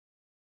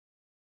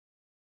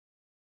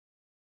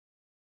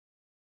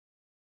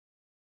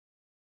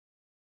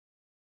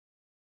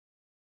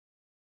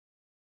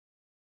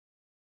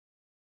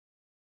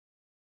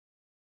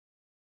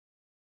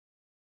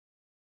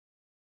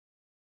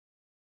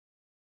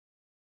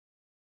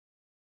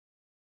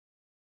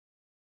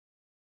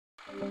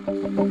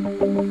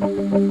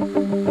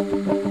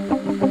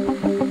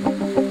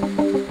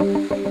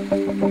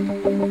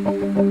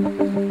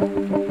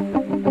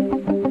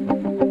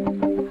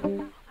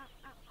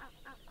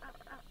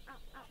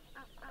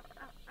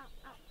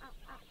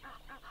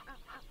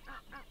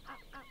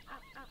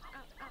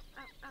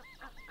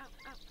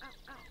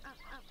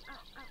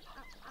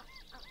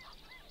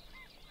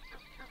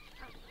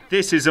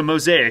This is a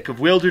mosaic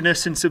of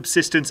wilderness and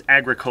subsistence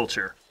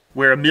agriculture,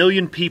 where 1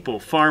 million people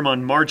farm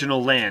on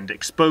marginal land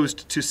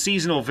exposed to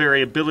seasonal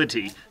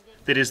variability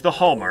that is the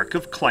hallmark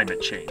of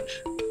climate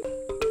change.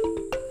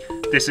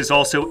 This is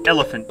also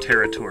elephant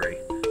territory.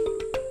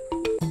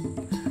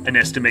 An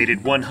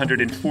estimated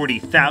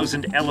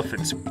 140,000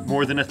 elephants,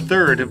 more than a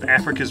third of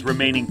Africa's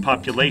remaining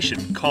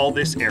population, call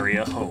this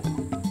area home.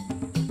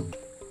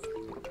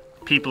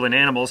 People and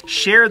animals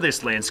share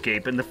this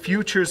landscape, and the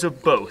futures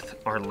of both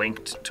are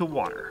linked to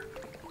water.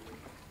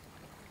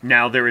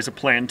 Now there is a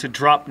plan to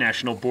drop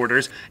national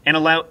borders and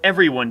allow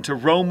everyone to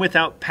roam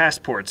without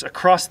passports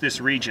across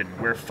this region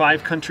where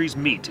 5 countries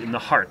meet in the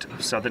heart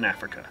of Southern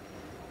Africa.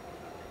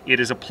 It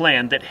is a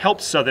plan that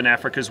helps Southern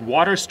Africa's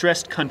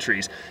water-stressed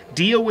countries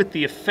deal with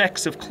the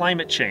effects of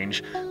climate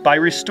change by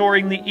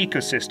restoring the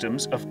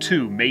ecosystems of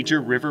 2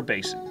 major river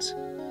basins.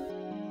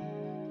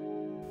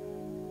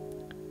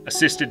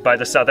 Assisted by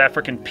the South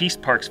African Peace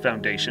Parks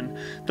Foundation,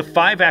 the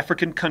 5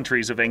 African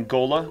countries of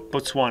Angola,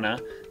 Botswana,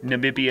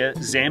 Namibia,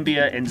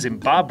 Zambia, and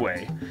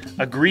Zimbabwe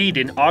agreed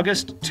in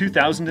August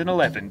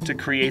 2011 to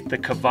create the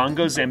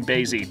Kavango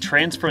Zambezi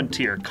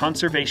Transfrontier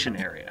Conservation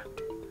Area.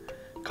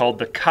 Called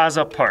the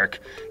Kaza Park,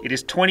 it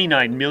is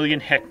 29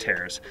 million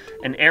hectares,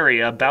 an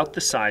area about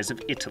the size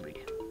of Italy.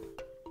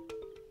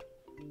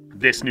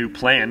 This new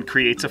plan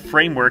creates a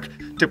framework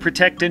to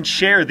protect and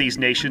share these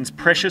nations'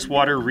 precious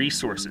water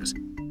resources,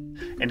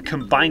 and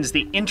combines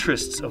the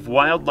interests of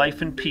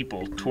wildlife and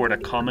people toward a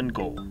common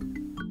goal.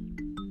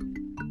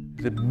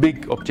 The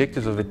big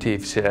objective of the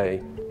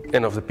TFCA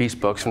and of the Peace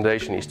Parks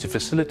Foundation is to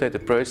facilitate a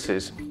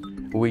process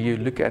where you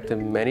look at the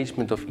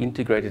management of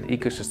integrated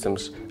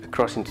ecosystems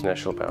across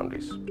international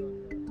boundaries.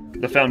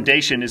 The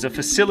Foundation is a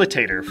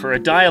facilitator for a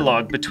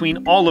dialogue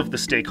between all of the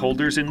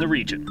stakeholders in the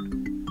region.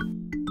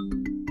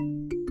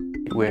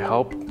 We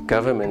help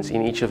governments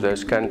in each of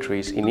those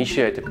countries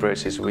initiate a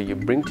process where you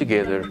bring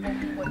together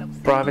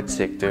private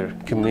sector,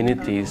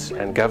 communities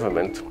and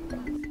government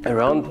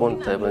around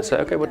one table and say,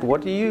 okay, but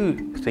what do you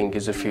think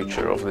is the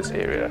future of this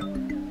area?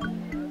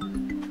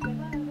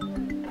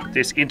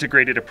 This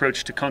integrated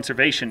approach to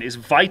conservation is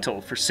vital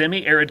for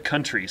semi-arid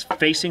countries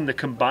facing the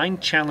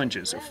combined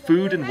challenges of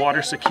food and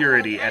water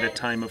security at a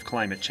time of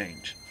climate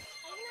change.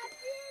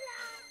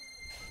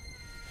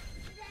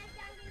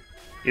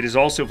 It is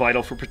also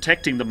vital for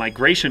protecting the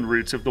migration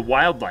routes of the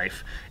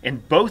wildlife,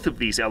 and both of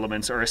these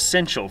elements are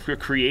essential for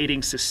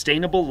creating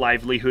sustainable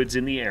livelihoods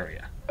in the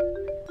area.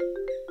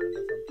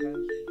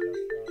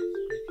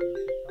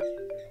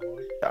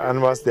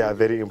 Animals, they are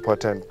very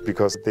important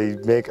because they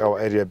make our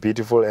area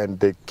beautiful and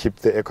they keep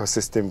the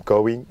ecosystem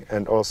going,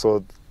 and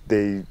also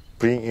they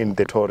bring in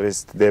the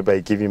tourists, thereby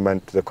giving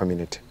money to the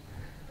community.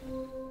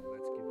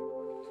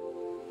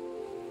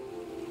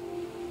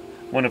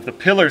 One of the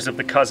pillars of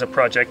the Kaza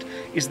project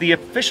is the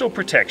official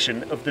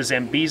protection of the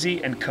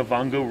Zambezi and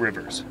Kavango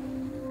rivers.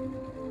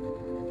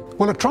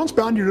 Well, a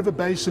transboundary river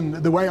basin,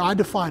 the way I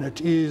define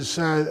it, is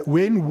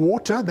when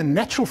water, the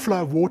natural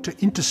flow of water,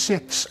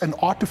 intersects an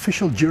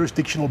artificial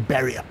jurisdictional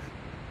barrier.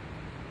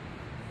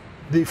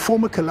 The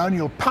former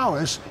colonial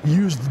powers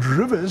used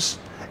rivers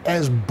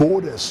as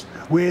borders,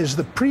 whereas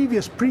the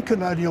previous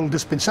pre-colonial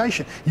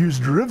dispensation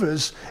used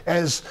rivers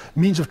as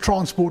means of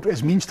transport,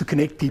 as means to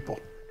connect people.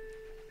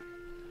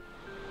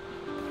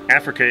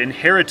 Africa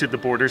inherited the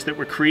borders that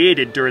were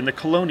created during the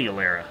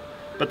colonial era,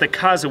 but the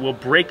Kaza will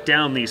break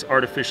down these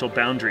artificial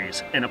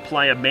boundaries and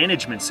apply a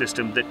management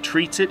system that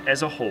treats it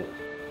as a whole,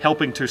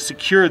 helping to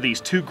secure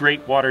these 2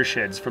 great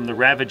watersheds from the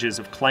ravages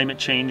of climate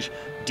change,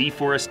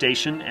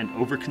 deforestation, and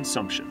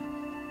overconsumption.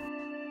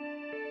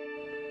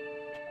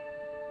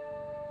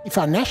 If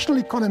our national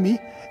economy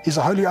is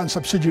a wholly owned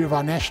subsidiary of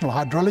our national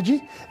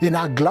hydrology, then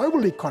our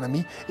global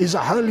economy is a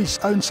wholly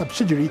owned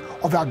subsidiary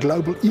of our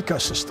global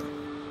ecosystem.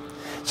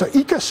 So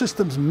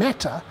ecosystems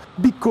matter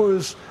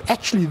because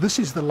actually this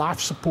is the life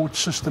support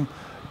system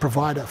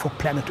provider for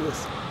planet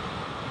Earth.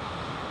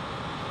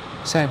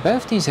 So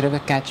both these river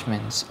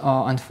catchments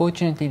are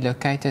unfortunately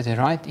located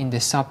right in the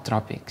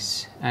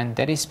subtropics, and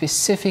that is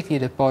specifically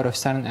the part of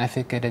Southern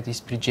Africa that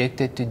is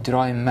projected to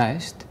dry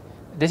most.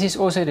 This is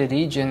also the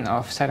region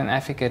of Southern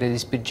Africa that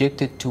is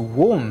projected to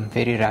warm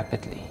very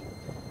rapidly.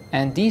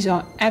 And these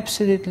are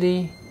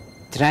absolutely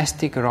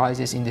drastic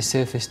rises in the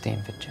surface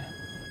temperature.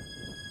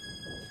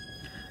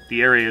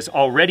 The area is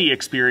already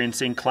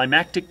experiencing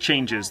climatic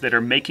changes that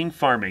are making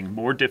farming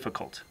more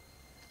difficult.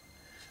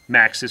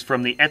 Max is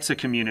from the Etsa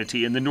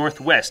community in the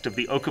northwest of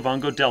the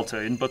Okavango Delta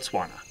in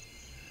Botswana.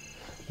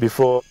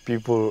 Before,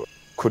 people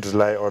could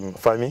rely on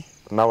farming.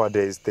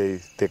 Nowadays,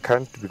 they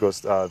can't because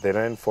the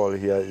rainfall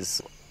here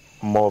is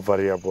more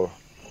variable.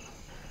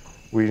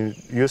 We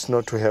used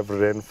not to have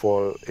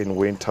rainfall in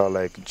winter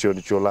like June,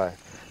 July.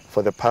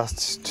 For the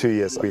past 2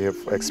 years, we have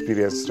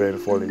experienced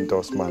rainfall in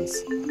those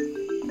months.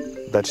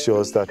 That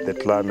shows that the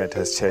climate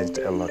has changed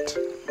a lot.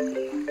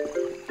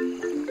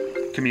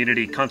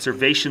 Community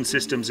conservation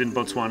systems in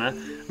Botswana,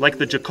 like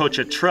the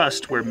Jakocha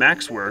Trust where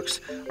Max works,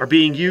 are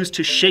being used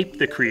to shape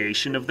the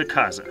creation of the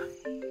Kaza.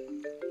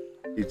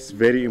 It's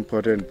very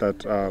important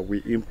that we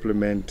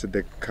implement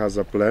the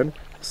Kaza plan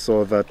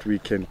so that we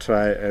can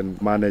try and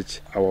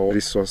manage our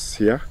resource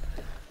here.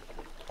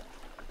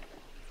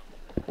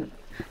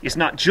 It's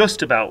not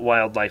just about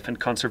wildlife and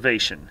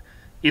conservation.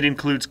 It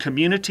includes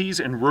communities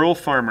and rural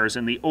farmers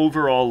in the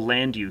overall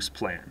land use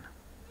plan.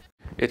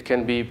 It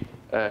can be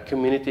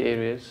community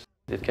areas,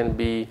 it can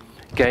be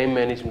game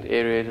management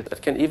areas,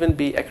 it can even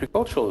be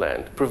agricultural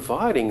land,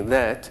 providing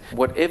that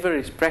whatever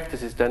is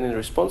practiced is done in a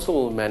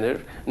responsible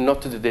manner,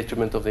 not to the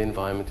detriment of the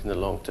environment in the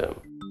long term.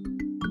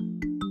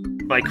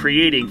 By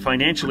creating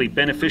financially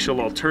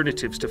beneficial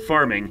alternatives to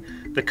farming,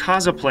 the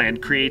Kaza plan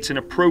creates an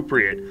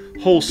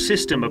appropriate, whole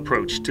system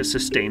approach to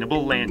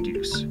sustainable land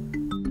use.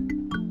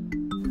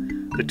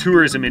 The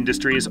tourism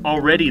industry is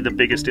already the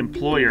biggest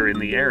employer in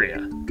the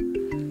area.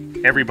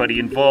 Everybody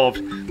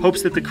involved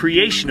hopes that the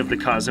creation of the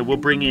Kaza will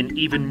bring in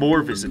even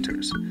more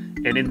visitors,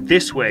 and in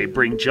this way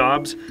bring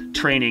jobs,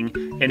 training,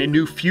 and a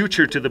new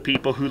future to the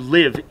people who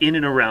live in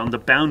and around the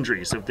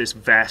boundaries of this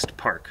vast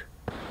park.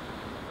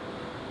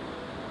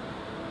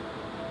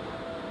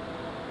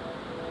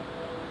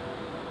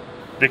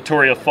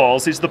 Victoria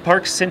Falls is the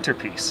park's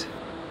centerpiece.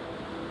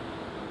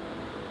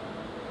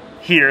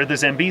 Here, the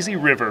Zambezi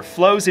River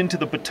flows into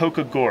the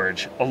Batoka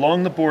Gorge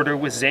along the border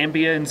with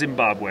Zambia and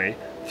Zimbabwe,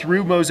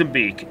 through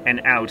Mozambique and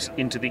out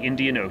into the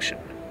Indian Ocean.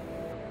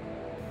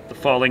 The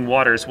falling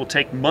waters will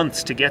take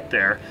months to get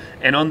there,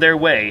 and on their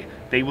way,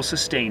 they will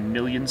sustain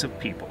millions of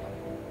people.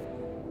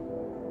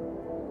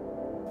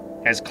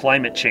 As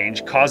climate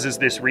change causes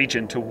this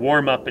region to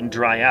warm up and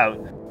dry out,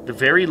 the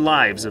very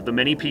lives of the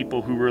many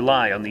people who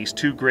rely on these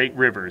two great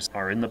rivers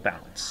are in the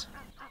balance.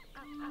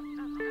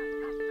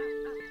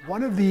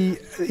 One of the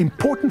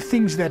important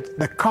things that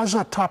the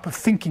Kaza type of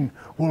thinking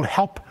will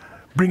help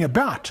bring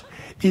about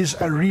is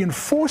a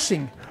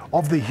reinforcing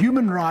of the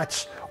human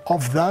rights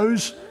of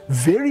those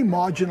very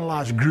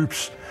marginalized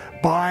groups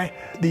by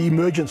the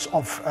emergence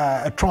of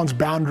a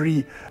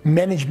transboundary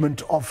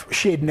management of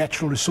shared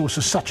natural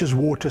resources such as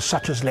water,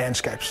 such as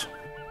landscapes.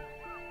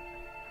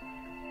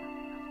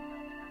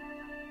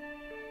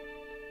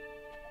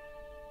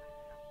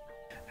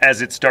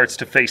 As it starts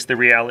to face the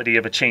reality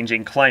of a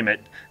changing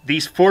climate,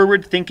 these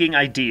forward-thinking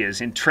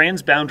ideas in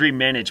transboundary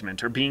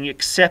management are being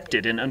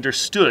accepted and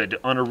understood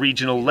on a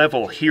regional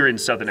level here in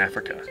Southern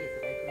Africa.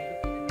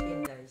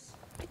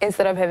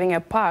 Instead of having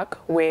a park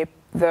where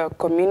the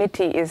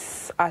community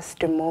is asked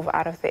to move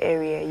out of the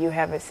area, you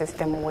have a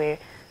system where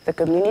the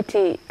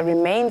community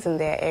remains in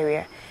their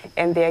area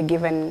and they are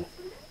given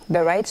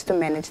the rights to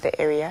manage the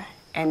area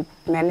and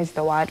manage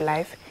the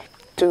wildlife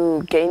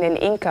to gain an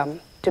income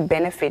to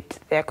benefit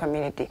their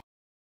community.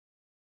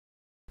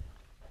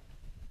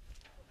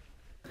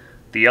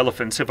 The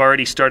elephants have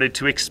already started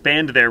to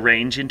expand their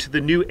range into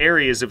the new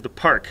areas of the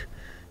park,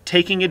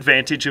 taking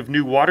advantage of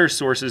new water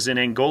sources in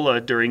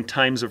Angola during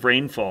times of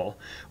rainfall,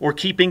 or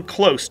keeping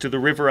close to the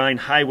riverine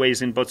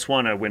highways in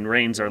Botswana when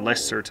rains are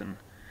less certain.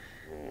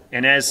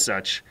 And as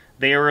such,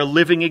 they are a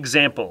living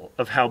example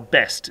of how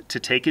best to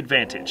take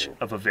advantage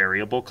of a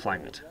variable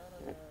climate.